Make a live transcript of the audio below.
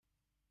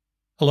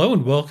Hello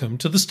and welcome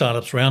to the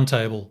Startups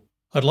Roundtable.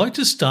 I'd like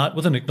to start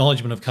with an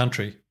acknowledgement of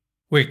country.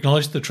 We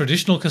acknowledge the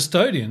traditional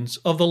custodians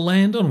of the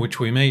land on which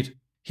we meet.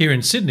 Here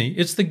in Sydney,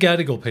 it's the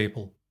Gadigal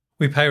people.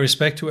 We pay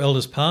respect to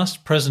elders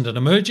past, present and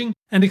emerging,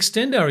 and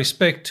extend our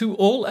respect to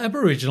all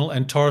Aboriginal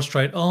and Torres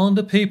Strait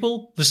Islander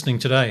people listening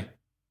today.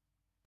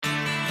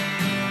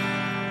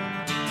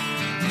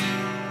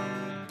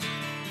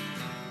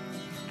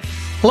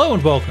 Hello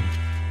and welcome.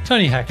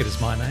 Tony Hackett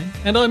is my name,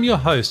 and I'm your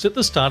host at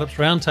the Startups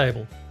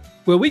Roundtable,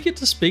 where we get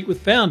to speak with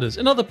founders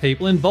and other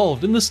people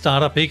involved in the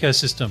startup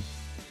ecosystem.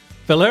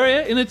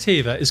 Valeria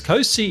Ignatova is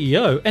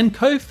co-CEO and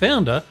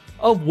co-founder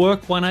of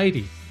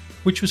Work180,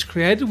 which was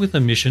created with a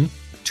mission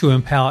to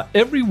empower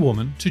every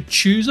woman to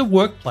choose a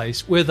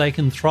workplace where they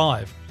can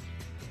thrive.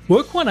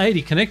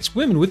 Work180 connects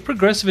women with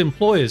progressive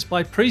employers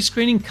by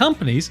pre-screening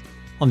companies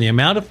on the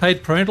amount of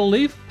paid parental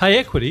leave, pay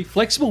equity,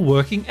 flexible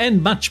working,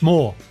 and much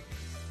more.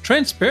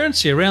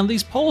 Transparency around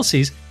these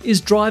policies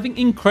is driving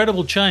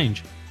incredible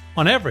change.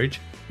 On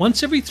average,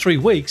 once every 3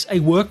 weeks, a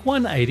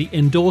Work180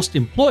 endorsed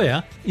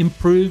employer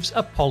improves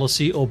a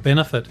policy or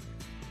benefit.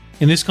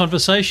 In this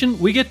conversation,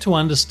 we get to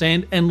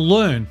understand and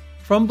learn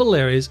from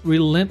Valeria's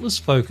relentless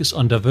focus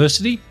on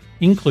diversity,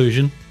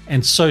 inclusion,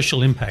 and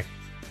social impact.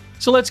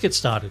 So let's get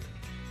started.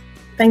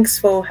 Thanks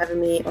for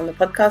having me on the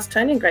podcast,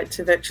 Tony. Great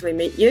to virtually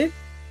meet you.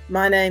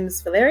 My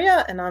name's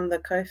Valeria and I'm the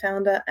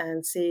co-founder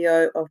and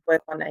CEO of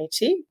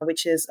Work180,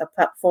 which is a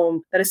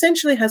platform that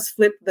essentially has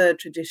flipped the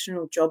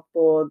traditional job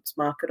boards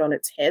market on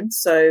its head.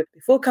 So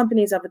before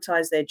companies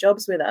advertise their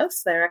jobs with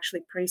us, they're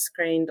actually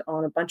pre-screened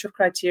on a bunch of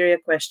criteria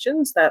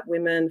questions that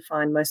women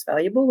find most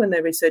valuable when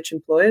they research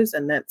employers,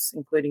 and that's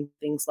including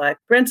things like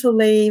parental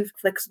leave,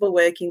 flexible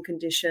working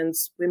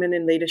conditions, women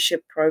in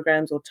leadership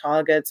programs or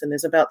targets, and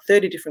there's about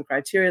 30 different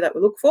criteria that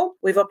we look for.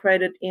 We've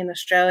operated in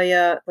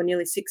Australia for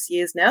nearly 6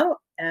 years now,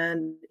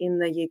 and in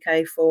the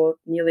UK for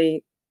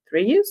nearly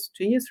 3 years,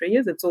 3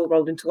 years, it's all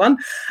rolled into one.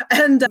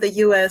 And the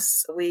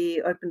US,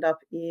 we opened up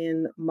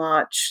in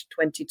March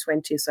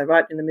 2020, so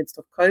right in the midst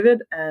of COVID,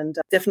 and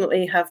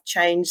definitely have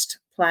changed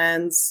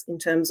plans in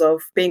terms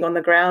of being on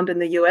the ground in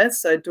the US,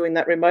 so doing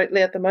that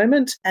remotely at the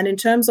moment. And in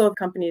terms of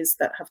companies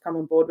that have come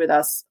on board with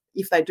us,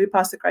 if they do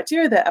pass the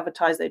criteria, they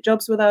advertise their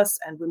jobs with us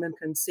and women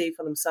can see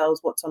for themselves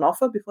what's on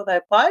offer before they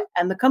apply.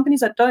 And the companies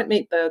that don't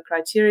meet the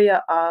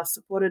criteria are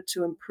supported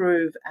to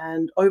improve.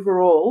 And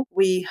overall,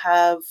 we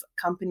have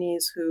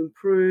companies who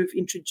improve,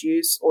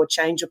 introduce or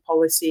change a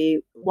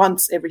policy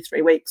once every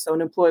 3 weeks. So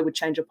an employer would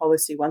change a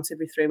policy once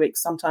every 3 weeks,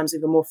 sometimes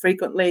even more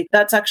frequently.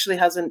 That actually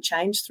hasn't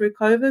changed through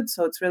COVID.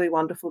 So it's really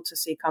wonderful to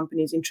see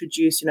companies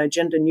introduce,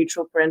 gender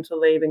neutral parental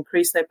leave,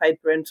 increase their paid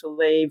parental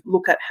leave,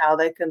 look at how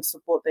they can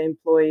support their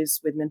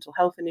employees with mental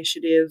health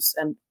initiatives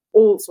and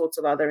all sorts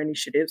of other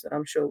initiatives that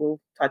I'm sure we'll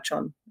touch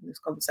on in this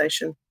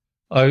conversation.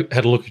 I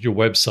had a look at your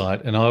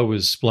website and I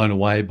was blown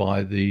away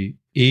by the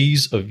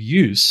ease of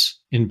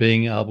use in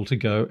being able to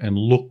go and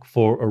look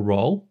for a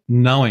role,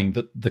 knowing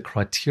that the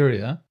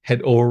criteria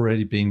had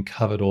already been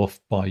covered off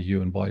by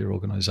you and by your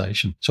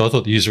organization. So I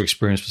thought the user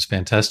experience was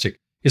fantastic.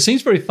 It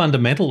seems very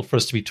fundamental for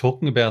us to be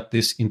talking about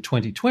this in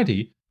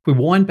 2020. If we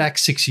wind back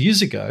 6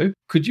 years ago,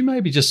 could you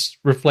maybe just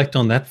reflect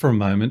on that for a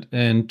moment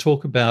and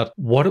talk about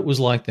what it was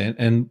like then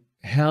and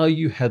how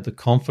you had the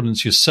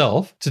confidence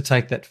yourself to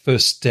take that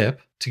first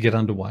step to get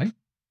underway?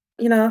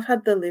 I've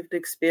had the lived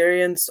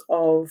experience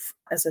of,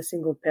 as a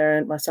single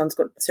parent, my son's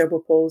got cerebral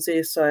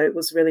palsy, so it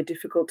was really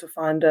difficult to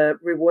find a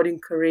rewarding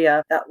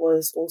career that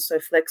was also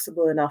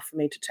flexible enough for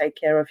me to take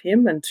care of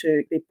him and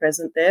to be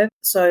present there.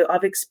 So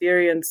I've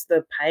experienced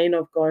the pain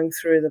of going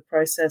through the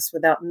process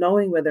without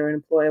knowing whether an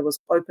employer was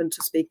open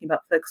to speaking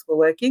about flexible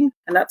working.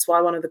 And that's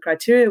why one of the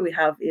criteria we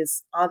have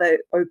is, are they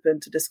open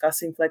to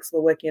discussing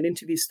flexible working at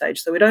interview stage?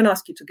 So we don't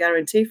ask you to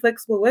guarantee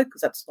flexible work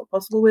because that's not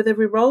possible with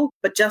every role,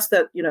 but just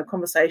that,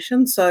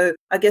 conversation. So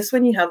I guess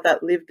when you have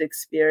that lived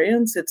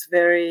experience, it's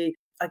very,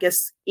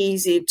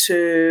 easy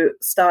to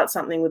start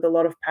something with a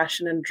lot of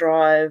passion and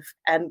drive,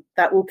 and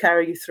that will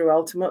carry you through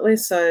ultimately.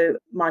 So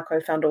my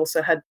co-founder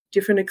also had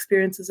different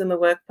experiences in the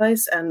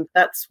workplace, and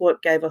that's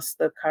what gave us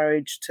the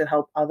courage to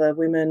help other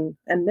women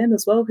and men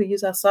as well who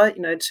use our site,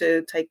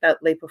 to take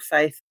that leap of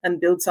faith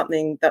and build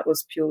something that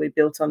was purely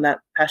built on that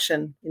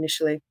passion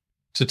initially.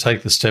 To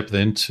take the step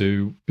then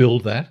to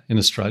build that in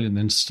Australia and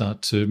then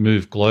start to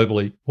move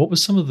globally, what were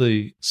some of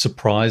the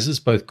surprises,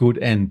 both good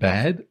and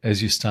bad,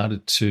 as you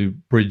started to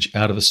bridge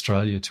out of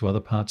Australia to other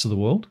parts of the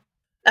world?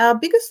 Our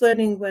biggest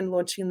learning when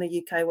launching in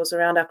the UK was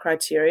around our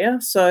criteria.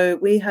 So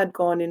we had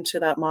gone into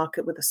that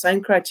market with the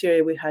same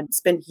criteria we had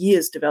spent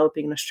years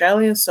developing in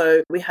Australia.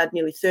 So we had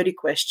nearly 30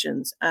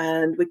 questions,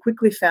 and we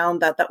quickly found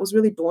that that was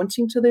really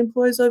daunting to the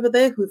employers over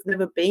there who've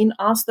never been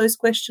asked those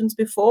questions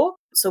before.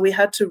 So we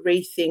had to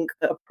rethink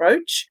the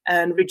approach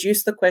and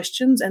reduce the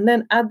questions and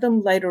then add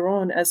them later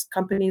on as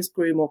companies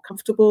grew more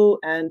comfortable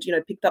and,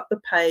 picked up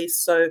the pace.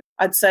 So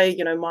I'd say,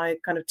 my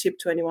kind of tip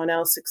to anyone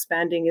else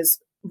expanding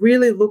is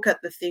really look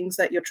at the things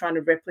that you're trying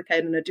to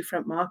replicate in a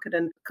different market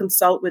and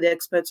consult with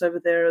experts over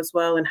there as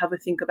well and have a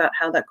think about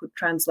how that could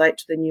translate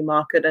to the new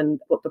market and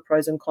what the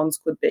pros and cons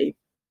could be.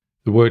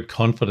 The word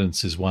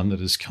confidence is one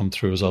that has come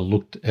through as I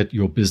looked at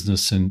your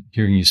business and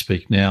hearing you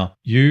speak now.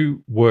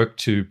 You work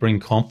to bring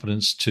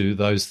confidence to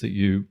those that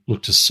you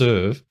look to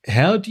serve.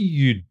 How do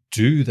you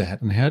do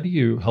that, and how do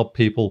you help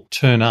people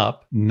turn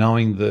up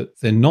knowing that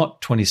they're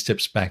not 20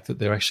 steps back, that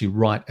they're actually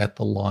right at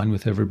the line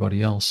with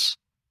everybody else?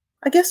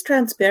 I guess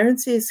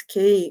transparency is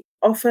key.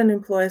 Often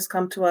employers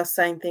come to us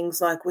saying things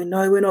like, we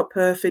know we're not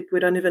perfect, we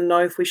don't even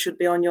know if we should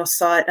be on your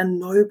site, and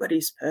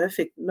nobody's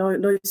perfect.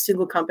 No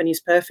single company is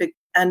perfect.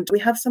 And we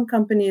have some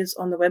companies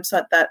on the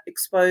website that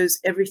expose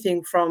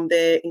everything from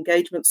their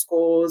engagement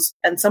scores,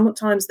 and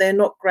sometimes they're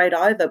not great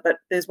either. But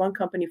there's one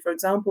company, for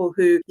example,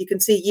 who you can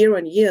see year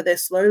on year, they're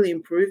slowly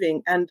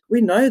improving. And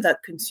we know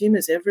that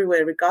consumers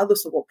everywhere,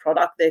 regardless of what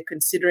product they're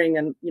considering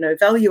and,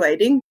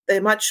 evaluating,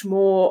 they're much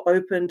more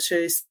open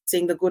to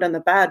seeing the good and the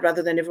bad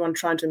rather than everyone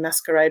trying to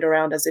masquerade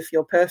around as if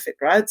you're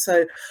perfect, right?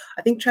 So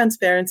I think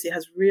transparency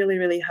has really,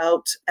 really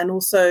helped. And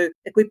also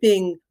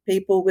equipping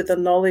people with the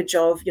knowledge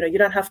of, you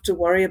don't have to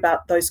worry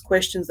about those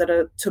questions that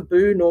are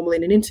taboo normally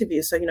in an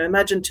interview. So,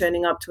 imagine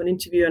turning up to an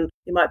interview and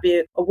you might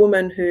be a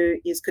woman who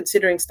is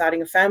considering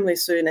starting a family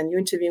soon and you're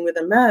interviewing with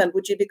a man.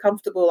 Would you be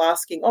comfortable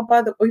asking,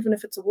 even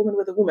if it's a woman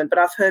with a woman? But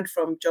I've heard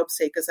from job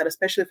seekers that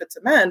especially if it's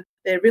a man,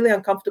 they're really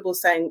uncomfortable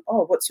saying,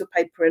 what's your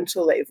paid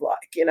parental leave like,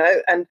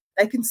 and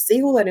they can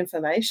see all that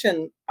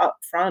information up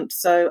front.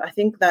 So I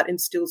think that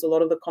instills a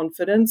lot of the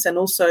confidence. And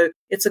also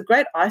it's a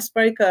great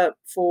icebreaker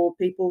for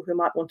people who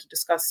might want to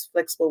discuss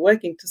flexible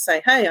working to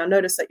say, hey, I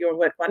noticed that you're on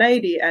Work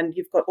 180 and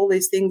you've got all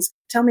these things.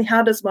 Tell me,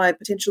 how does my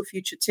potential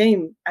future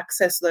team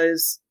access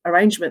those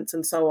arrangements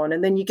and so on?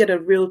 And then you get a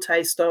real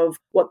taste of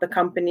what the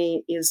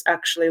company is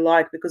actually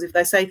like. Because if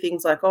they say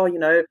things like,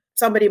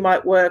 somebody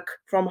might work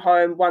from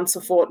home once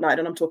a fortnight,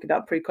 and I'm talking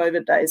about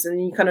pre-COVID days,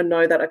 and you kind of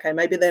know that, okay,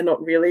 maybe they're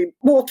not really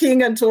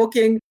walking and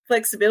talking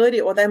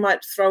flexibility, or they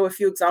might throw a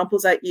few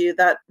examples at you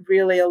that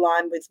really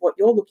align with what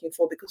you're looking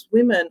for. Because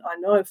women, I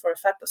know for a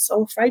fact, are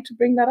so afraid to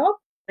bring that up.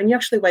 And you're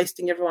actually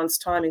wasting everyone's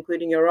time,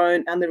 including your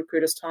own and the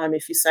recruiter's time,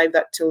 if you save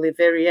that till the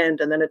very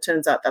end and then it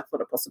turns out that's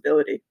not a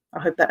possibility. I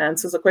hope that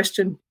answers the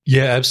question.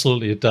 Yeah,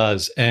 absolutely it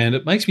does. And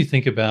it makes me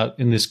think about,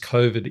 in this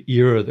COVID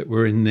era that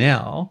we're in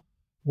now,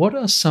 what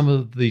are some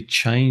of the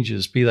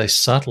changes, be they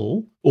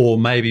subtle or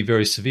maybe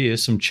very severe,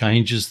 some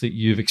changes that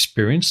you've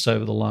experienced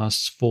over the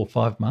last 4 or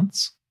 5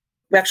 months?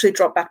 We actually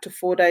dropped back to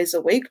 4 days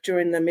a week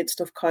during the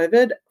midst of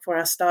COVID for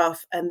our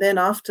staff. And then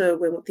after,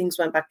 when things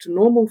went back to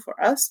normal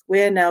for us,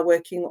 we're now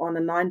working on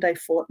a 9-day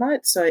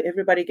fortnight. So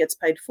everybody gets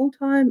paid full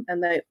time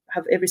and they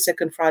have every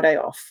second Friday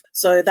off.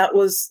 So that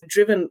was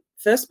driven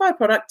first by a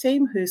product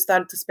team who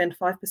started to spend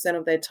 5%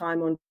 of their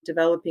time on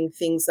developing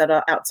things that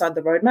are outside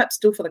the roadmap,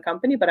 still for the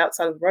company, but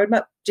outside of the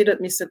roadmap,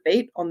 didn't miss a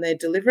beat on their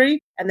delivery.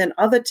 And then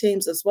other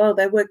teams as well,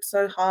 they worked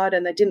so hard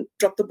and they didn't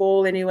drop the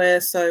ball anywhere.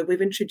 So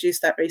we've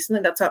introduced that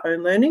recently. That's our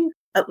own learning.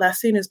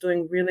 Atlassian is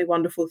doing really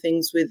wonderful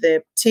things with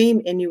their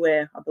Team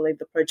Anywhere, I believe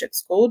the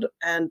project's called.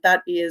 And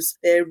that is,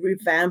 they're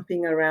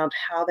revamping around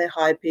how they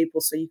hire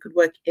people so you could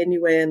work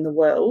anywhere in the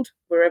world,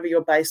 wherever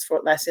you're based for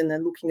Atlassian.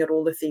 They're looking at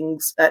all the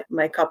things that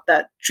make up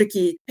that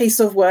tricky piece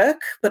of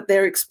work, but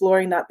they're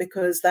exploring that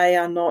because they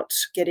are not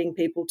getting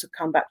people to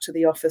come back to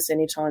the office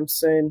anytime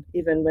soon,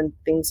 even when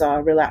things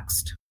are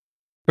relaxed.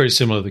 Very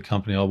similar to the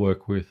company I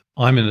work with.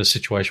 I'm in a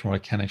situation where I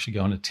can actually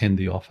go and attend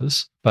the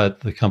office,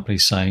 but the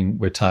company's saying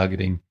we're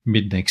targeting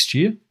mid next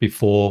year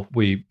before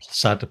we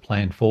start to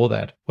plan for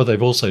that. What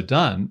they've also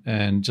done,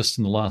 and just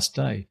in the last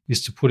day,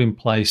 is to put in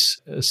place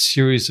a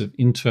series of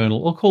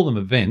internal, I'll call them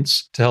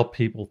events, to help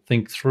people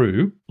think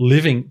through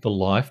living the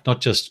life,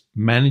 not just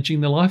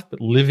managing the life,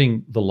 but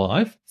living the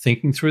life,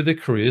 thinking through their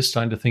careers,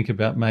 starting to think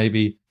about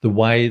maybe the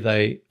way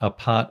they are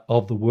part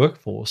of the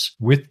workforce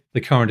with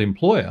the current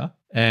employer,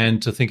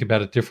 and to think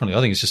about it differently.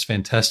 I think it's just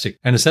fantastic.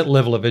 And it's that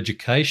level of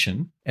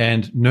education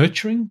and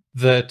nurturing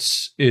that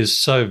is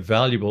so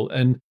valuable.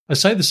 And I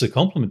say this as a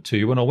compliment to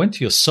you. When I went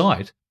to your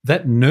site,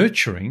 that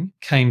nurturing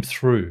came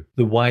through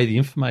the way the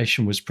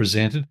information was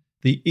presented,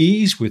 the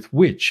ease with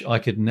which I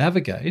could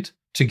navigate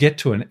to get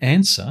to an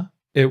answer.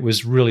 It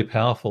was really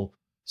powerful.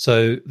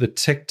 So the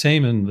tech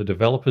team and the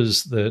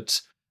developers that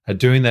are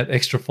doing that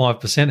extra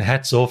 5%,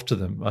 hats off to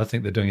them. I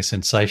think they're doing a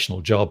sensational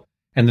job.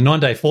 And the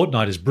 9-day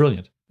fortnight is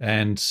brilliant.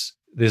 And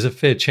there's a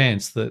fair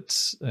chance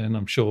that, and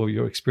I'm sure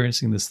you're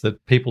experiencing this,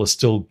 that people are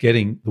still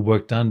getting the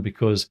work done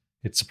because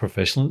it's a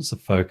professional, it's a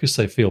focus,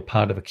 they feel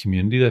part of a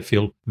community, they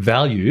feel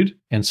valued,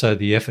 and so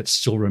the effort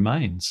still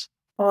remains.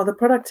 Oh, the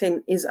product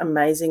team is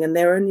amazing, and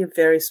they're only a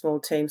very small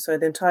team. So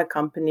the entire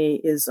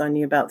company is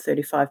only about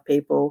 35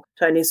 people,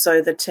 Tony.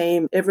 So the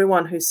team,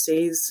 everyone who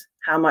sees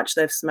how much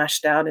they've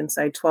smashed out in,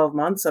 say, 12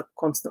 months are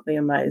constantly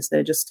amazed.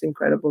 They're just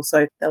incredible.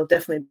 So they'll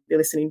definitely be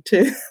listening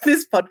to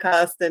this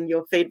podcast and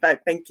your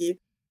feedback. Thank you.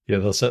 Yeah,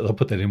 they'll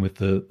put that in with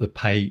the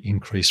pay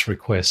increase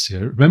request. Yeah.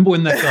 Remember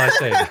when that guy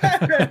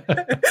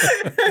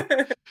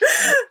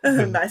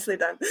said? Nicely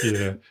done.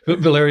 Yeah. But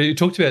Valeria, you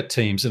talked about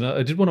teams, and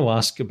I did want to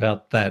ask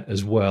about that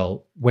as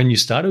well. When you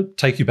started,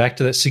 take you back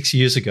to that 6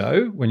 years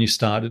ago when you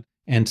started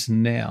and to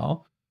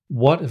now,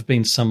 what have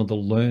been some of the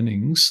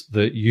learnings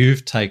that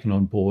you've taken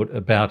on board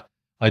about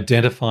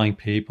identifying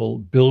people,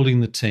 building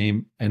the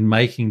team, and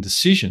making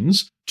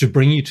decisions to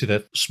bring you to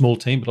that small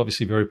team, but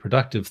obviously very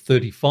productive,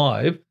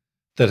 35,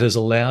 that has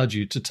allowed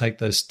you to take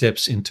those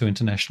steps into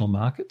international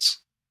markets?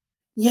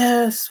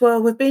 Yes,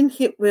 well, we've been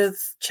hit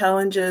with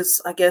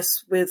challenges, I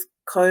guess, with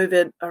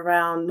COVID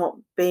around not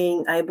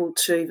being able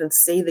to even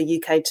see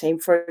the UK team,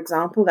 for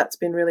example. That's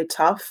been really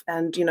tough.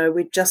 And,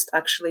 we just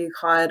actually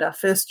hired our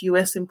first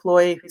US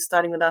employee who's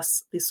starting with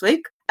us this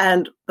week.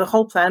 And the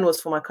whole plan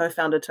was for my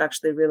co-founder to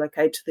actually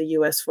relocate to the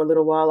US for a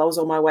little while. I was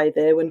on my way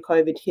there when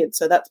COVID hit.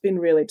 So that's been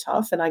really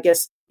tough. And I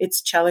guess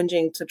it's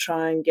challenging to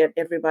try and get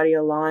everybody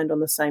aligned on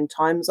the same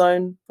time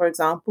zone, for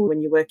example,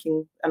 when you're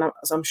working, and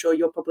as I'm sure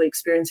you're probably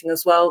experiencing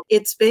as well.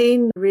 It's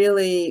been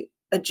really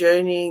a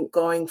journey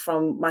going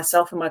from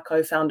myself and my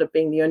co-founder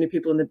being the only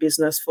people in the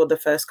business for the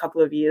first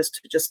couple of years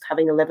to just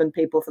having 11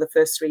 people for the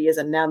first 3 years,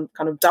 and now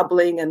kind of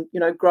doubling and,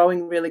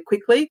 growing really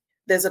quickly.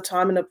 There's a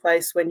time and a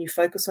place when you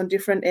focus on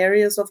different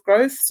areas of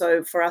growth.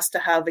 So for us to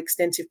have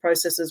extensive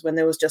processes when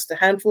there was just a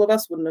handful of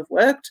us wouldn't have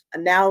worked.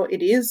 And now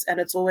it is. And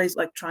it's always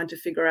like trying to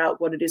figure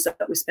out what it is that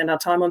we spend our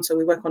time on. So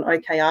we work on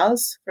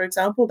OKRs, for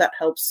example. That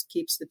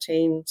keeps the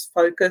teams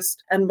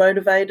focused and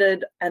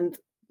motivated, and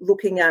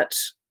looking at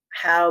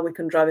how we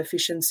can drive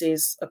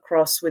efficiencies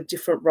across with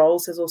different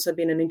roles has also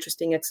been an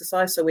interesting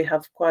exercise. So we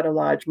have quite a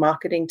large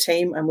marketing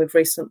team, and we've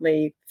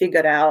recently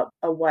figured out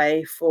a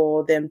way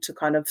for them to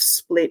kind of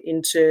split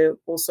into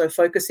also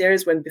focus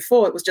areas, when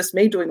before it was just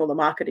me doing all the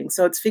marketing.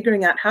 So it's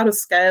figuring out how to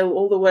scale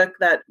all the work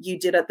that you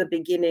did at the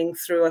beginning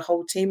through a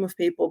whole team of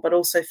people, but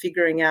also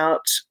figuring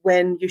out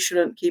when you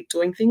shouldn't keep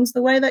doing things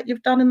the way that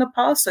you've done in the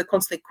past. So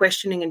constantly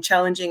questioning and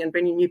challenging and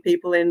bringing new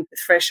people in with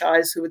fresh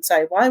eyes who would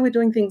say, why are we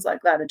doing things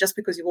like that? And just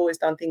because you've always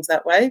done things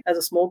that way as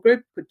a small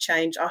group could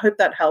change. I hope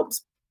that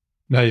helps.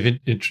 No, you've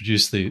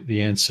introduced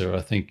the answer.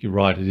 I think you're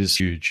right. It is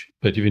huge,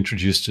 but you've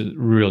introduced it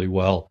really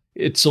well.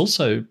 It's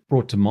also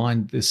brought to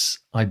mind this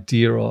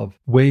idea of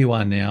where you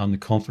are now and the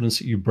confidence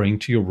that you bring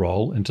to your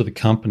role and to the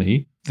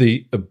company,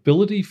 the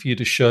ability for you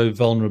to show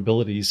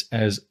vulnerabilities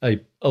as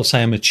I'll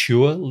say a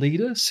mature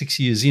leader 6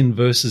 years in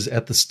versus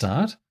at the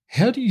start.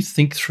 How do you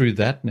think through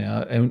that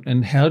now?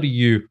 And how do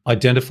you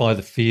identify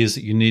the fears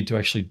that you need to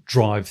actually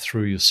drive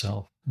through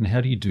yourself? And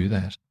how do you do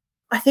that?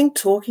 I think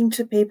talking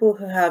to people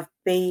who have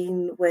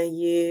been where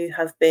you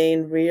have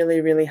been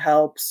really, really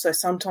helps. So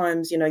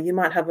sometimes, you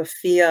might have a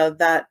fear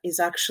that is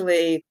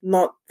actually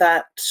not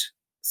that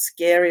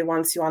scary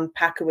once you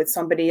unpack it with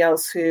somebody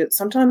else who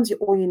sometimes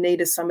all you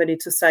need is somebody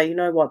to say, you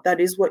know what, that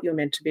is what you're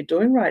meant to be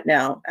doing right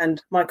now. And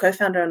my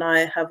co-founder and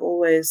I have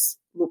always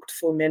looked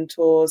for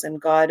mentors and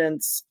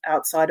guidance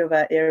outside of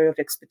our area of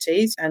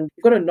expertise. And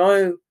you've got to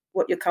know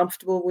what you're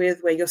comfortable with,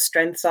 where your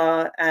strengths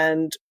are,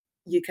 and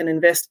you can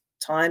invest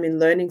time in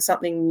learning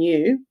something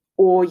new,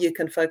 or you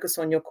can focus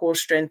on your core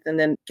strength and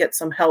then get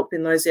some help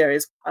in those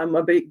areas. I'm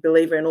a big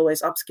believer in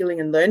always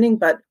upskilling and learning,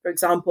 but for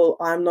example,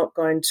 I'm not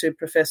going to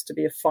profess to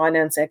be a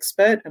finance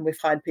expert, and we've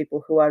hired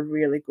people who are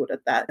really good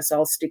at that. So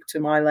I'll stick to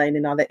my lane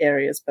in other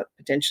areas, but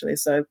potentially.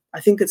 So I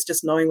think it's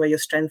just knowing where your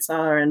strengths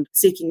are and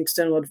seeking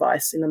external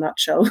advice in a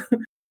nutshell.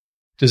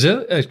 Does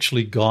that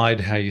actually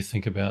guide how you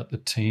think about the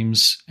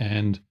teams?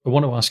 And I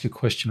want to ask you a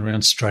question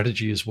around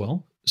strategy as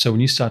well. So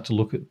when you start to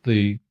look at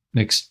the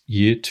next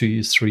year, 2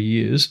 years, 3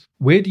 years,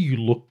 where do you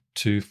look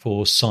to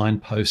for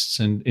signposts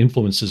and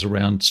influences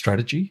around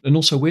strategy? And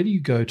also, where do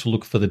you go to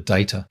look for the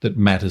data that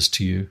matters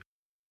to you?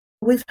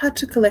 We've had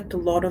to collect a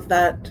lot of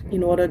that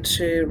in order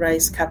to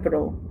raise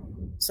capital.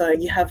 So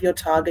you have your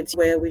targets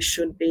where we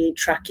should be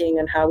tracking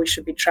and how we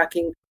should be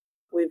tracking.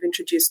 We've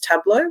introduced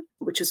Tableau,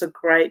 which is a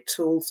great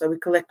tool. So we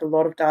collect a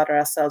lot of data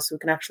ourselves so we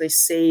can actually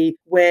see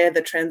where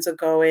the trends are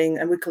going.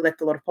 And we collect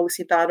a lot of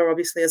policy data,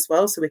 obviously, as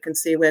well. So we can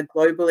see where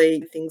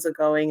globally things are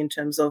going in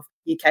terms of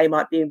UK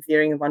might be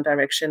veering in one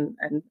direction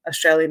and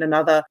Australia in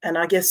another. And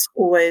I guess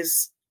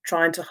always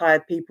trying to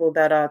hire people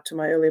that are, to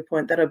my earlier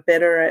point, that are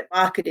better at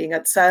marketing,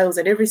 at sales,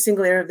 at every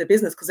single area of the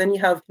business. Because then you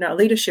have a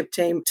leadership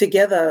team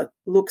together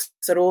looks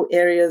at all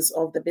areas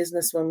of the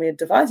business when we're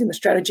devising the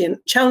strategy and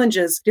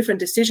challenges different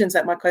decisions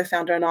that my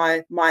co-founder and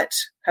I might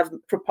have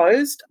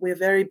proposed. We're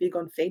very big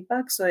on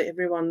feedback. So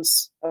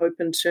everyone's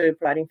open to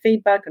providing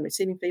feedback and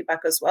receiving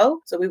feedback as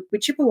well. So we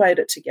chip away at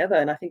it together.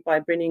 And I think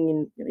by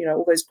bringing in,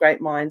 all those great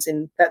minds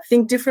in that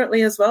think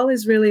differently as well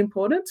is really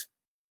important.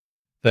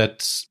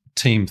 That's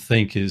team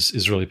think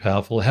is really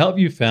powerful. How have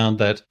you found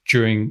that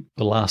during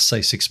the last,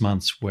 say, 6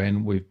 months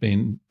when we've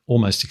been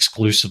almost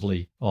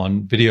exclusively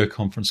on video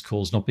conference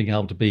calls, not being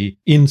able to be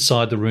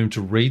inside the room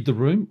to read the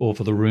room or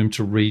for the room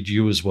to read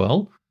you as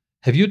well?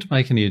 Have you had to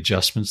make any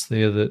adjustments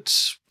there that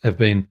have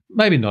been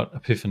maybe not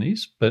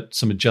epiphanies, but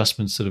some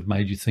adjustments that have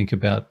made you think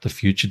about the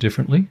future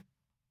differently?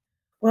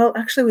 Well,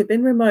 actually, we've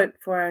been remote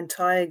for our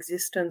entire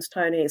existence,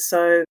 Tony.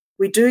 So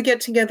we do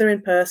get together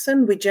in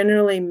person. We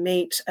generally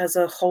meet as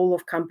a whole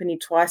of company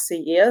twice a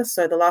year.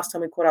 So the last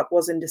time we caught up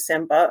was in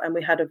December, and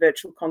we had a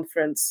virtual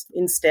conference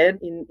instead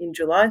in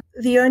July.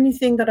 The only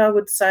thing that I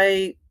would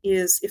say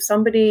is if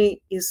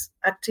somebody is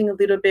acting a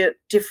little bit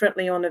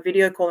differently on a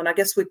video call, and I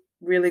guess we're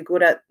really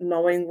good at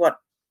knowing what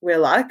we're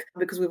like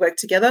because we work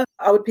together,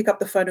 I would pick up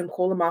the phone and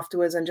call them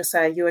afterwards and just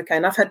say, are you okay?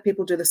 And I've had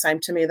people do the same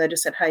to me. They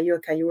just said, hey, you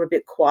okay? You were a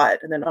bit quiet.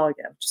 And then, oh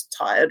yeah, I'm just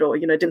tired, or,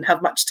 didn't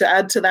have much to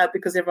add to that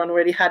because everyone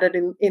already had it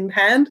in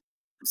hand.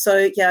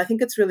 So yeah, I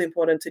think it's really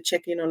important to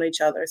check in on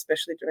each other,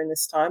 especially during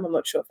this time. I'm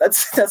not sure if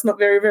that's not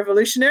very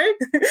revolutionary.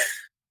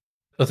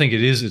 I think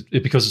it is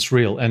because it's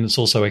real and it's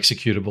also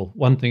executable.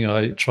 One thing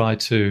I try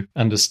to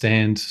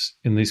understand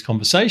in these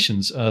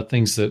conversations are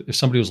things that if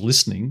somebody was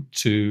listening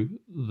to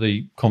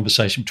the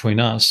conversation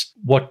between us,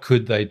 what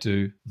could they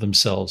do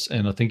themselves?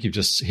 And I think you've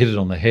just hit it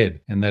on the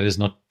head. And that is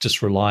not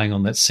just relying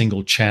on that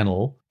single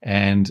channel.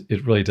 And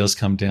it really does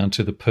come down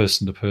to the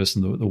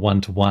person-to-person, the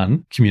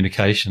one-to-one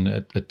communication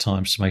at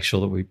times to make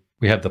sure that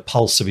we have the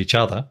pulse of each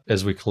other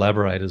as we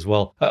collaborate as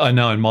well. I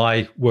know in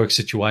my work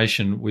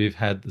situation, we've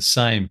had the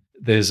same.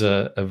 There's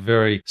a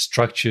very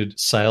structured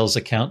sales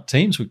account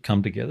teams. We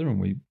come together and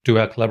we do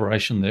our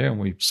collaboration there and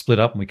we split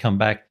up and we come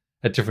back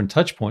at different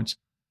touch points.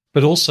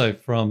 But also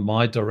from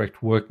my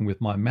direct working with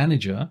my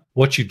manager,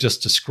 what you've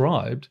just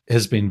described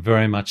has been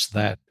very much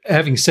that.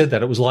 Having said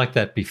that, it was like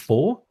that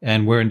before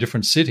and we're in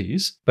different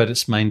cities, but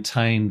it's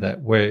maintained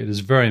that where it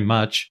is very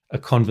much a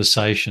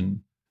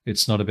conversation.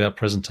 It's not about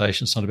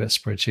presentation. It's not about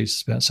spreadsheets.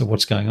 It's about, so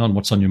what's going on?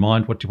 What's on your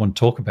mind? What do you want to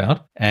talk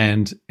about?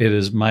 And it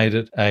has made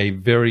it a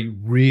very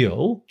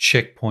real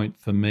checkpoint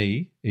for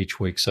me each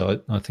week.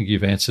 So I think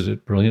you've answered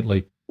it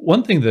brilliantly.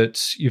 One thing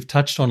that you've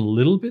touched on a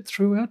little bit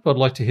throughout, but I'd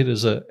like to hit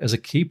as a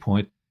key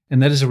point,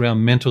 and that is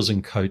around mentors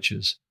and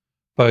coaches,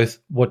 both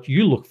what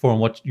you look for and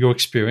what your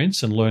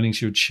experience and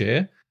learnings you would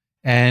share,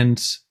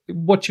 and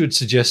what you would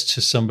suggest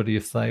to somebody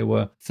if they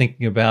were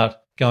thinking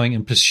about going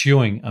and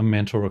pursuing a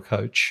mentor or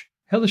coach.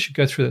 How they should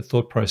go through that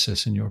thought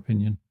process, in your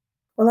opinion?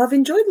 Well, I've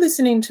enjoyed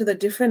listening to the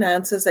different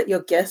answers that your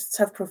guests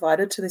have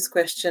provided to this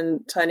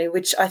question, Tony,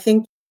 which I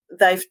think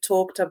they've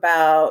talked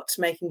about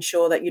making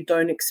sure that you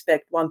don't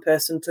expect one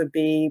person to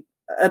be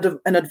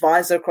an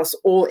advisor across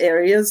all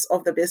areas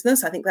of the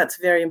business. I think that's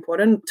very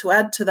important. To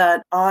add to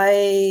that,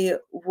 I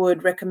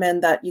would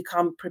recommend that you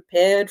come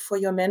prepared for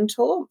your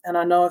mentor. And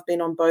I know I've been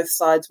on both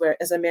sides, where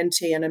as a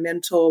mentee and a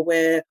mentor,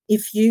 where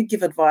if you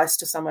give advice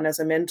to someone as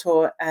a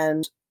mentor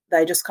and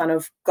they just kind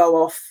of go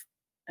off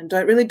and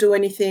don't really do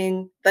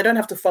anything, they don't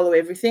have to follow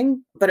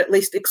everything, but at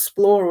least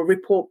explore or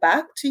report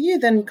back to you,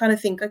 then you kind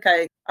of think,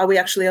 okay, are we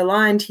actually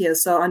aligned here?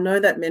 So I know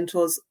that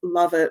mentors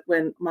love it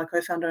when my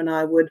co-founder and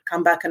I would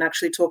come back and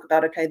actually talk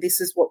about, okay, this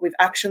is what we've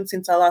actioned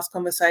since our last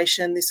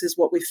conversation, this is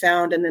what we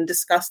found, and then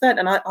discuss that.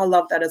 And I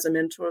love that as a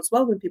mentor as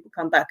well when people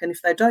come back. And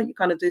if they don't, you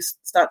kind of do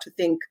start to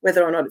think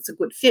whether or not it's a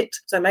good fit.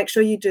 So make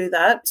sure you do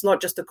that. It's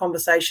not just a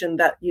conversation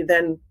that you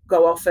then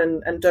go off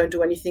and don't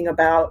do anything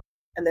about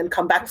and then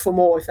come back for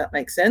more, if that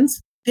makes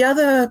sense. The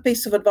other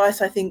piece of advice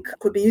I think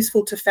could be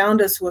useful to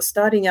founders who are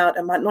starting out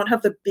and might not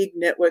have the big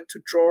network to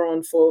draw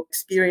on for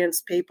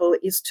experienced people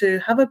is to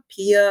have a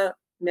peer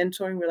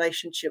mentoring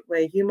relationship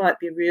where you might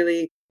be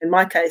really, in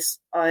my case,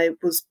 I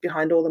was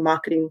behind all the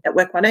marketing at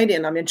Work 180,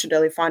 and I mentioned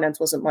earlier finance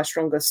wasn't my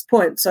strongest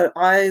point. So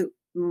I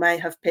may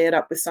have paired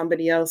up with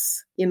somebody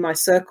else in my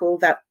circle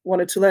that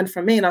wanted to learn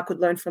from me and I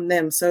could learn from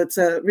them. So it's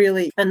a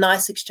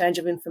nice exchange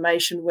of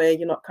information where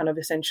you're not kind of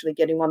essentially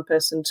getting one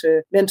person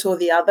to mentor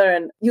the other,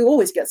 and you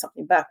always get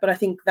something back. But I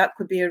think that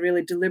could be a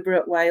really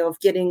deliberate way of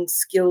getting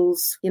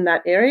skills in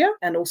that area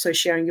and also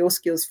sharing your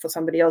skills for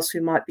somebody else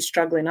who might be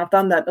struggling. I've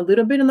done that a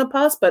little bit in the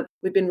past, but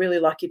we've been really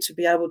lucky to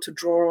be able to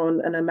draw on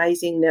an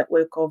amazing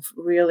network of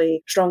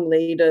really strong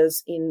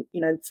leaders in,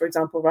 for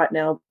example, right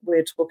now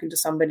we're talking to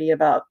somebody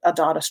about a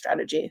data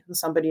strategy and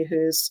somebody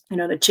who's,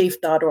 the chief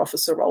data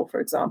officer role, for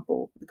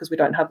example, because we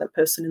don't have that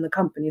person in the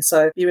company.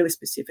 So be really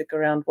specific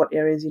around what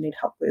areas you need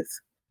help with.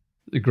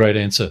 A great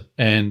answer.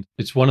 And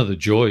it's one of the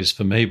joys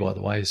for me, by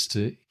the way, is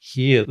to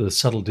hear the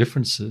subtle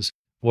differences.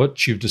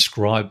 What you've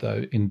described,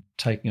 though, in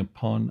taking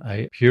upon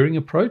a peering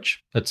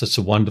approach, that's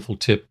a wonderful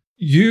tip.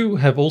 You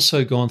have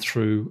also gone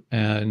through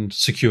and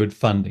secured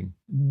funding.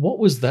 What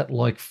was that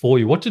like for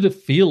you? What did it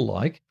feel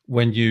like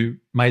when you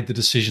made the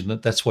decision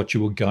that that's what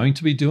you were going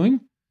to be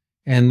doing?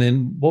 And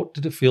then what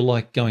did it feel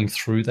like going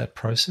through that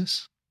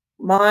process?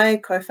 My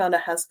co-founder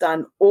has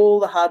done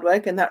all the hard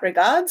work in that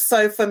regard.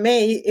 So for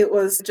me, it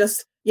was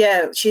just,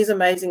 she's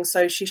amazing.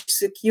 So she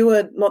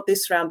secured not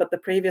this round, but the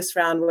previous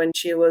round when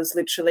she was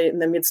literally in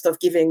the midst of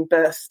giving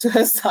birth to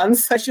her son.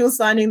 So she was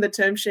signing the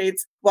term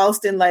sheets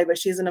whilst in labor.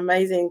 She's an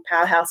amazing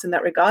powerhouse in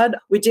that regard.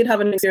 We did have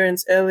an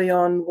experience early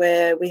on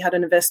where we had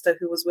an investor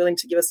who was willing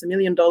to give us $1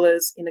 million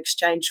in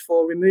exchange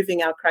for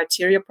removing our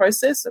criteria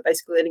process. So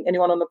basically letting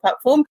anyone on the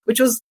platform,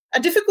 which was a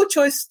difficult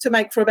choice to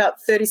make for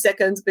about 30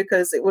 seconds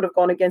because it would have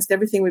gone against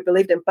everything we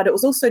believed in. But it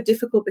was also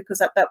difficult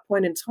because at that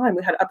point in time,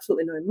 we had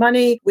absolutely no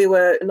money. We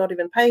were not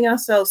even paying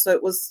ourselves. So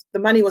the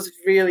money was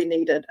really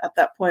needed at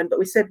that point. But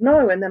we said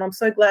no. And then I'm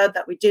so glad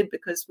that we did,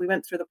 because we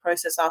went through the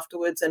process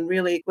afterwards and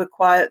really were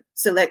quite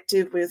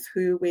selective with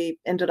who we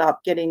ended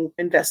up getting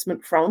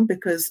investment from,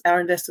 because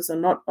our investors are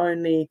not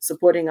only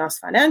supporting us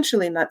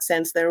financially in that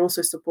sense, they're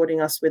also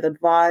supporting us with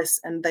advice,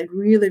 and they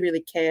really,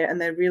 really care,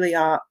 and they really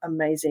are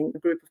amazing, a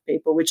group of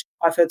people, which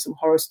I've heard some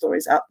horror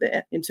stories out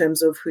there in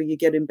terms of who you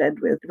get in bed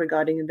with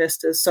regarding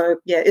investors. So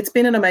yeah, it's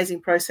been an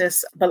amazing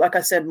process. But like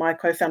I said, my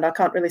co-founder, I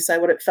can't really say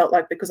what it felt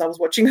like because I was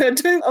watching her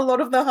do a lot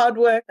of the hard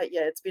work. But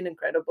yeah, it's been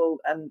incredible.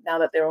 And now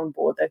that they're on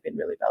board, they've been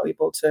really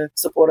valuable to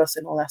support us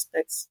in all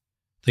aspects.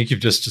 I think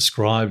you've just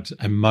described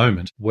a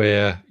moment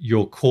where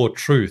your core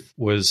truth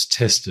was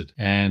tested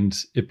and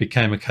it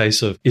became a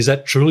case of, is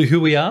that truly who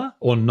we are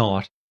or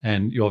not?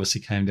 And you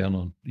obviously came down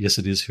on, yes,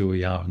 it is who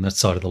we are on that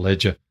side of the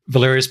ledger.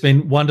 Valeria, it's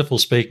been wonderful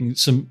speaking.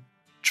 Some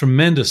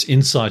tremendous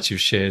insights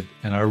you've shared,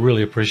 and I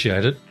really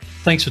appreciate it.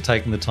 Thanks for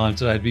taking the time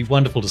today. It'd be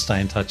wonderful to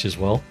stay in touch as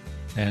well,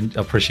 and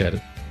I appreciate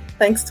it.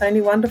 Thanks,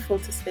 Tony. Wonderful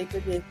to speak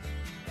with you.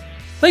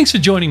 Thanks for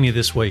joining me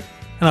this week,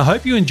 and I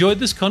hope you enjoyed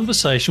this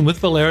conversation with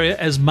Valeria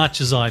as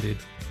much as I did.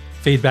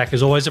 Feedback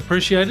is always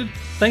appreciated.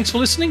 Thanks for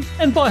listening,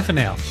 and bye for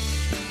now.